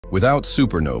Without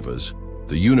supernovas,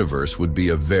 the universe would be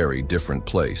a very different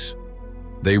place.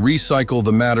 They recycle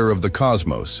the matter of the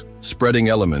cosmos, spreading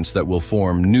elements that will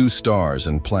form new stars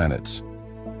and planets.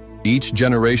 Each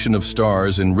generation of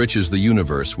stars enriches the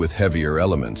universe with heavier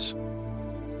elements.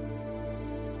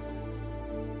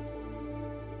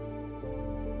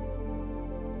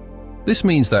 This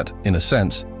means that, in a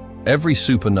sense, every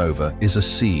supernova is a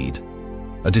seed,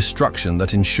 a destruction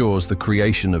that ensures the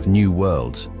creation of new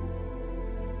worlds.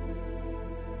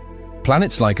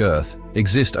 Planets like Earth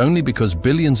exist only because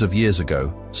billions of years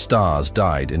ago, stars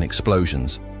died in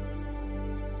explosions.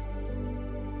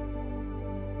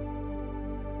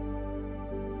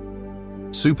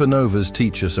 Supernovas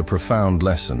teach us a profound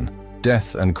lesson.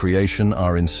 Death and creation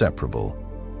are inseparable.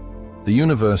 The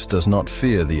universe does not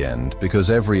fear the end because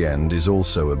every end is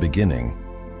also a beginning.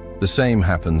 The same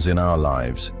happens in our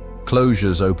lives.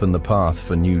 Closures open the path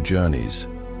for new journeys.